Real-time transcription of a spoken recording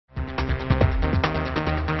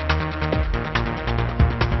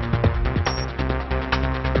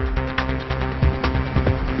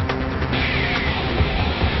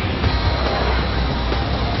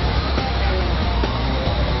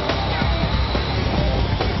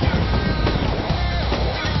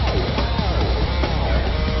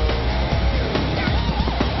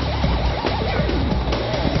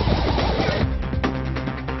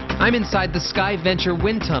I'm inside the Skydiving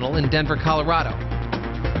wind tunnel in Denver, Colorado,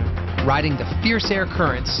 riding the fierce air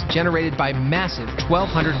currents generated by massive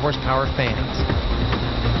 1,200 horsepower fans.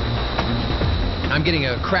 I'm getting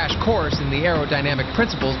a crash course in the aerodynamic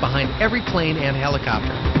principles behind every plane and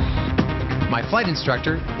helicopter. My flight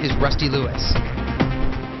instructor is Rusty Lewis.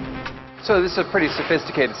 So this is a pretty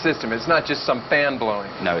sophisticated system. It's not just some fan blowing.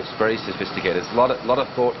 No, it's very sophisticated. There's a lot of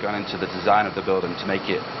thought gone into the design of the building to make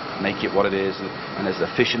it what it is, and as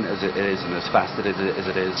efficient as it is and as fast as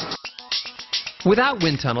it is. Without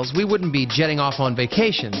wind tunnels, we wouldn't be jetting off on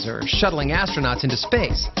vacations or shuttling astronauts into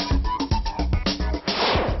space.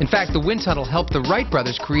 In fact, the wind tunnel helped the Wright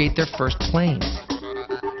brothers create their first plane.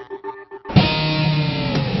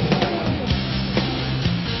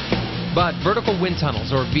 But vertical wind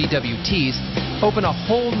tunnels, or VWTs, open a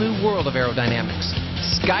whole new world of aerodynamics.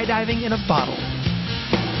 Skydiving in a bottle.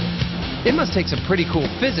 It must take some pretty cool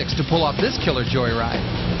physics to pull off this killer joyride.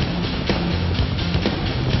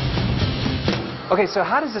 Okay, so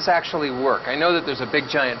how does this actually work? I know that there's a big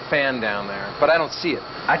giant fan down there, but I don't see it.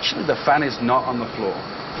 Actually, the fan is not on the floor.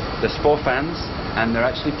 There's 4 fans, and they're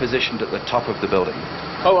actually positioned at the top of the building.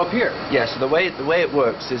 Oh, up here? Yeah, so the way it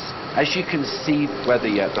works is, as you can see where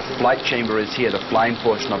the flight chamber is here, the flying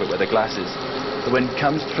portion of it where the glass is, the wind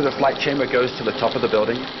comes through the flight chamber, goes to the top of the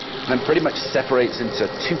building, and then pretty much separates into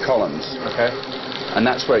 2 columns. Okay. And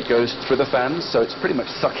that's where it goes through the fans, so it's pretty much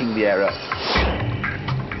sucking the air up.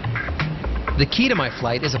 The key to my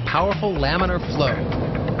flight is a powerful laminar flow,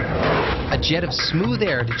 a jet of smooth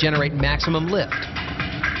air to generate maximum lift.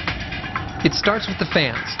 It starts with the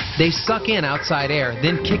fans. They suck in outside air,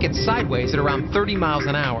 then kick it sideways at around 30 miles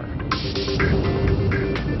an hour.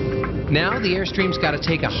 Now the airstream's got to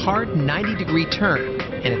take a hard 90-degree turn,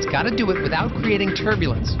 and it's got to do it without creating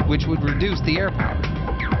turbulence, which would reduce the air power.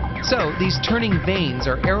 So these turning vanes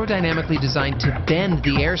are aerodynamically designed to bend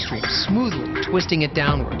the airstream smoothly, twisting it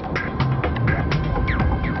downward.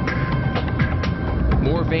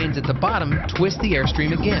 More vanes at the bottom twist the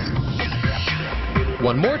airstream again.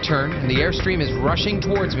 One more turn, and the airstream is rushing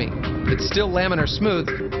towards me. It's still laminar smooth,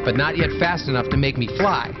 but not yet fast enough to make me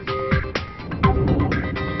fly.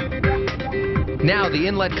 Now the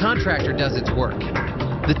inlet contractor does its work.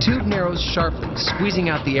 The tube narrows sharply, squeezing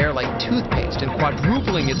out the air like toothpaste and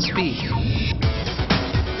quadrupling its speed.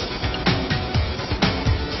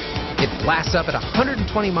 It blasts up at 120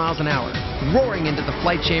 miles an hour, roaring into the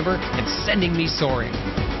flight chamber and sending me soaring.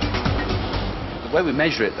 The way we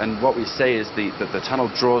measure it and what we say is that the tunnel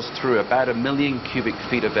draws through about 1 million cubic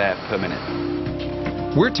feet of air per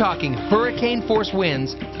minute. We're talking hurricane-force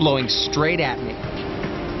winds blowing straight at me.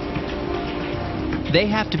 They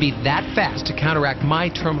have to be that fast to counteract my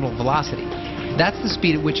terminal velocity. That's the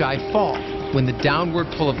speed at which I fall, when the downward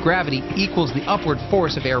pull of gravity equals the upward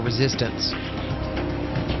force of air resistance.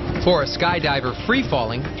 For a skydiver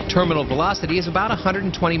free-falling, terminal velocity is about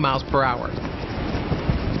 120 miles per hour.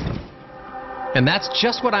 And that's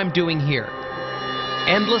just what I'm doing here,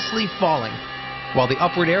 endlessly falling, while the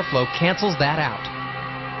upward airflow cancels that out.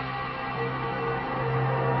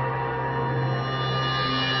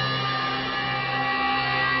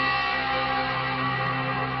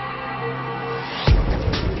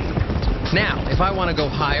 Now, if I want to go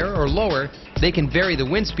higher or lower, they can vary the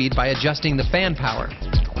wind speed by adjusting the fan power.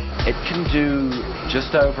 It can do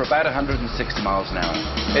just over about 160 miles an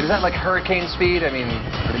hour. Is that like hurricane speed? I mean,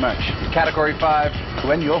 Pretty much. Category 5?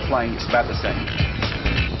 When you're flying, it's about the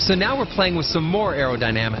same. So now we're playing with some more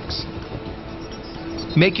aerodynamics.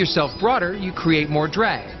 Make yourself broader, you create more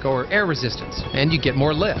drag or air resistance, and you get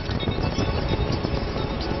more lift.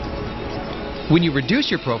 When you reduce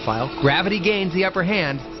your profile, gravity gains the upper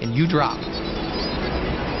hand and you drop.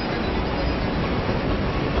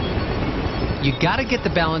 You gotta get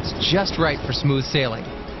the balance just right for smooth sailing.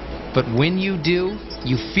 But when you do,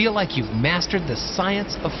 you feel like you've mastered the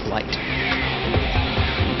science of flight.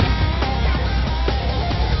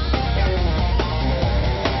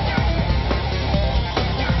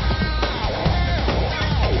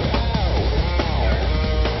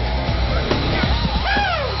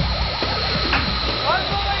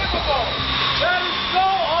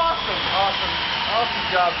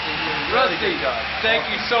 Awesome job, Steve. Really good job. Thank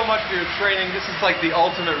you so much for your training. This is like the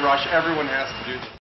ultimate rush everyone has to do.